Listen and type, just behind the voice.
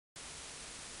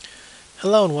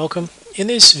Hello and welcome. In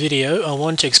this video I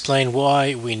want to explain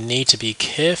why we need to be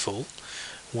careful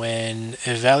when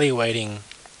evaluating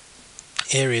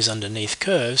areas underneath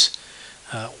curves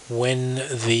when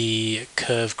the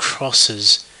curve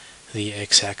crosses the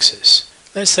x-axis.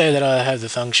 Let's say that I have the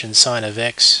function sine of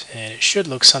x, and it should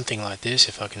look something like this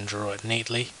if I can draw it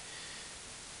neatly.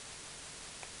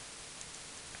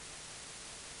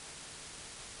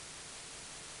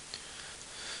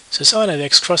 So sine of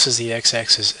x crosses the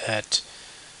x-axis at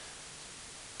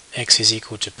x is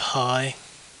equal to pi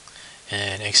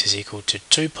and x is equal to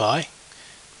 2 pi.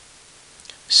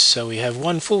 So we have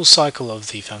one full cycle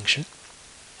of the function,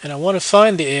 and I want to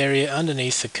find the area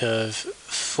underneath the curve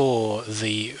for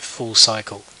the full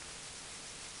cycle.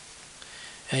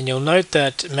 And you'll note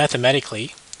that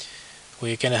mathematically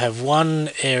we're going to have one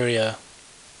area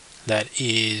that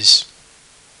is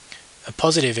a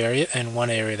positive area and one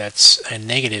area that's a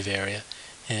negative area,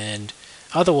 and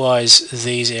otherwise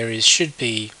these areas should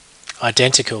be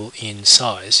identical in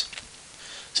size.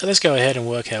 So let's go ahead and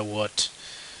work out what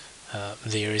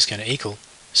the area is going to equal.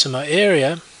 So my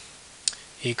area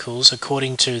equals,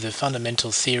 according to the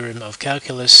fundamental theorem of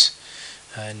calculus,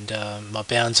 and my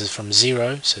bounds are from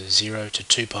 0, so 0 to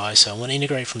 2 pi, so I want to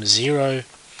integrate from 0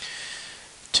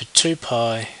 to 2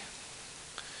 pi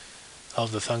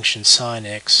of the function sine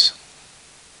x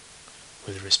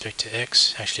with respect to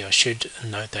x. Actually, I should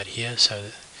note that here, so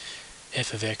that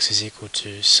f of x is equal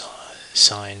to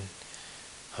sine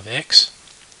of x.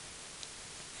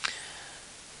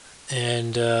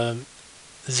 And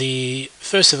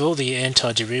first of all, the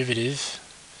antiderivative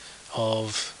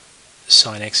of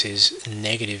sine x is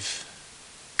negative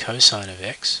cosine of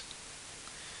x,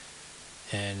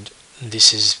 and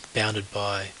this is bounded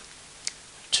by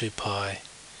 2 pi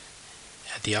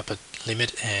at the upper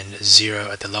limit and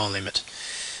 0 at the lower limit.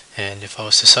 And if I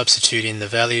was to substitute in the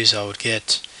values, I would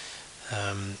get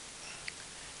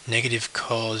negative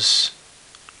cos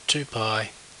 2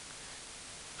 pi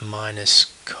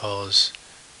minus cos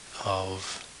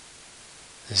of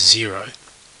 0.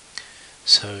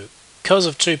 So cos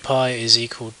of 2 pi is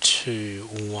equal to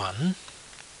 1.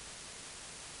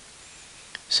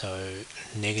 So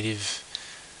negative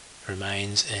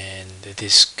remains and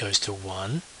this goes to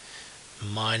 1.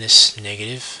 Minus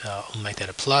negative, I'll make that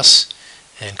a plus,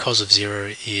 and cos of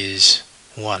 0 is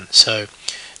 1. So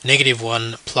negative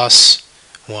 1 plus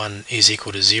 1 is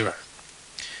equal to 0.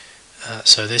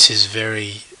 So this is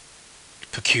very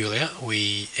peculiar.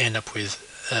 We end up with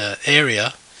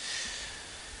area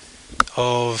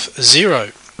of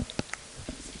 0.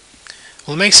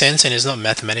 Well, it makes sense and is not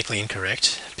mathematically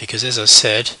incorrect, because as I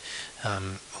said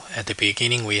at the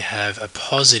beginning, we have a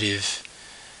positive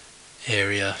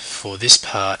area for this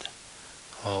part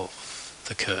of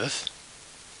the curve,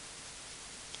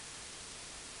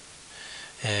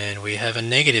 and we have a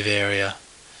negative area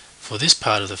for this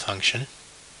part of the function,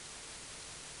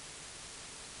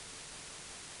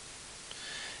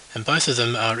 and both of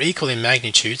them are equal in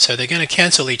magnitude, so they're going to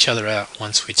cancel each other out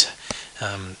once we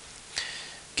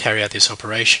carry out this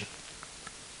operation.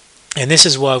 And this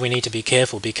is why we need to be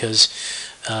careful, because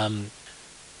the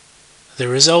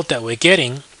result that we're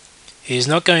getting is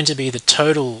not going to be the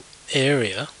total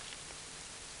area,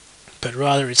 but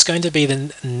rather it's going to be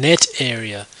the net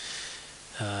area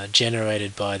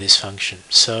generated by this function.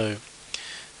 So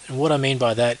what I mean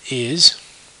by that is,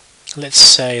 let's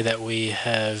say that we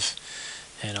have,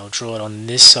 and I'll draw it on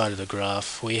this side of the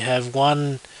graph, we have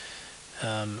a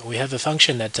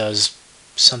function that does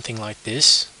something like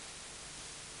this.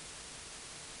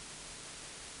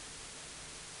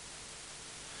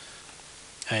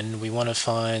 And we want to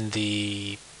find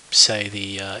the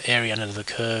area under the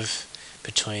curve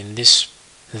between this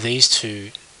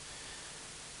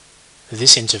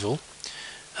interval,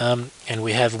 and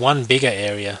we have one bigger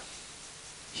area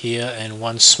here and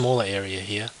one smaller area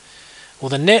here. Well,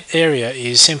 the net area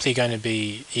is simply going to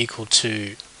be equal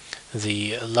to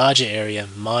the larger area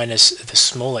minus the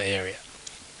smaller area,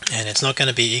 and it's not going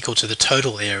to be equal to the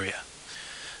total area.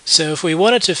 So if we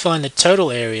wanted to find the total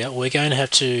area, we're going to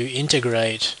have to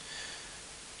integrate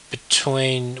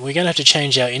we're going to have to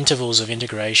change our intervals of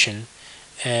integration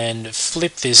and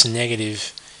flip this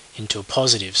negative into a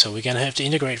positive. So we're going to have to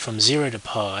integrate from 0 to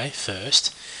pi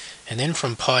first, and then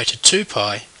from pi to 2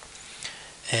 pi,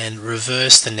 and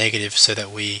reverse the negative so that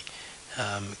we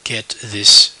get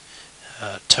this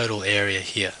total area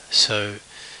here. So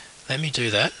let me do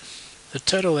that. The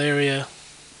total area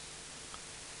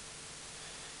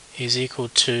is equal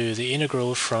to the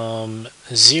integral from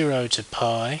 0 to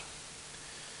pi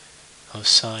of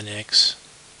sine x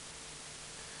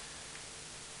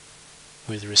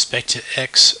with respect to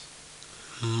x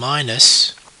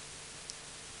minus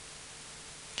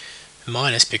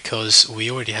minus because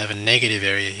we already have a negative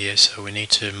area here, so we need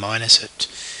to minus it.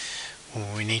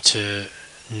 We need to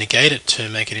negate it to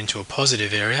make it into a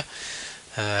positive area,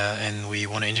 and we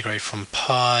want to integrate from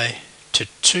pi to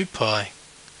 2 pi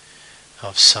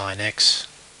of sine x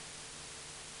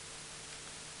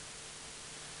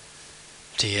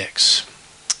dx,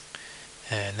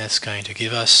 and that's going to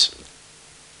give us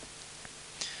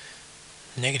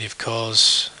negative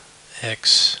cos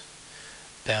x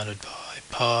bounded by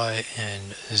pi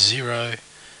and 0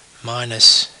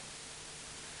 minus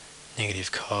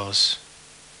negative cos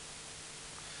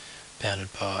bounded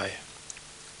by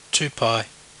 2 pi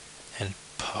and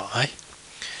pi,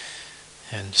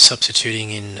 and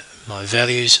substituting in my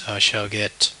values I shall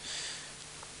get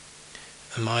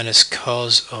a minus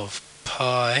cos of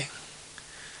pi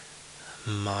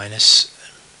minus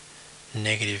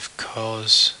negative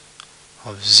cos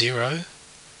of 0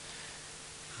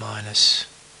 minus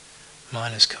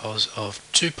cos of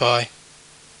 2 pi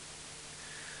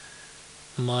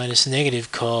minus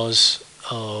negative cos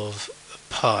of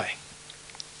pi.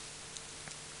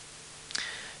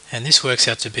 And this works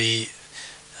out to be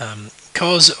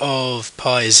cos of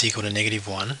pi is equal to negative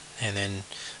 1, and then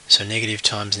so negative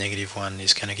times negative 1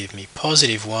 is going to give me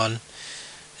positive 1,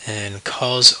 and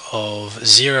cos of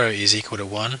 0 is equal to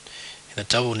 1, and the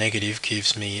double negative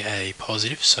gives me a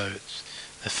positive, so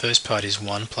the first part is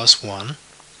 1 plus 1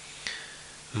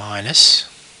 minus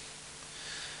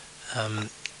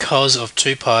cos of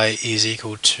 2 pi is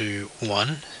equal to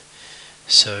 1,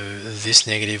 so this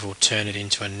negative will turn it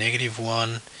into a negative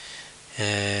 1,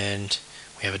 and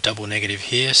we have a double negative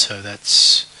here, so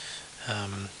that's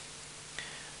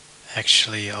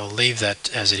actually I'll leave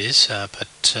that as it is,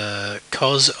 but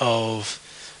cos of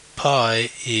pi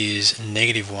is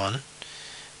negative 1,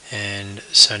 and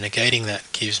so negating that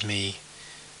gives me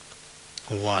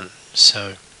 1.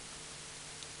 So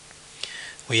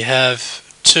we have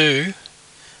 2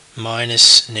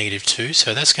 minus negative 2,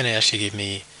 so that's going to actually give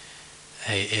me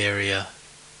a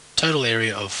total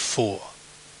area of 4.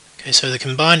 Okay, so the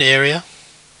combined area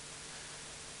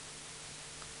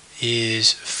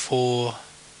is 4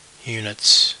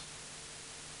 units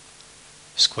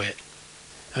squared.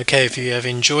 Okay, if you have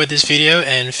enjoyed this video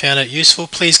and found it useful,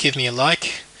 please give me a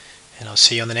like, and I'll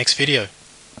see you on the next video.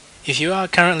 If you are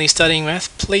currently studying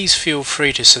math, please feel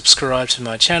free to subscribe to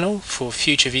my channel for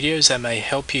future videos that may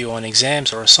help you on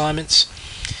exams or assignments.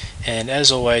 And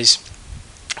as always,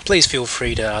 please feel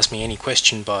free to ask me any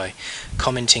question by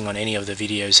commenting on any of the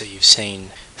videos that you've seen.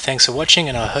 Thanks for watching,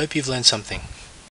 and I hope you've learned something.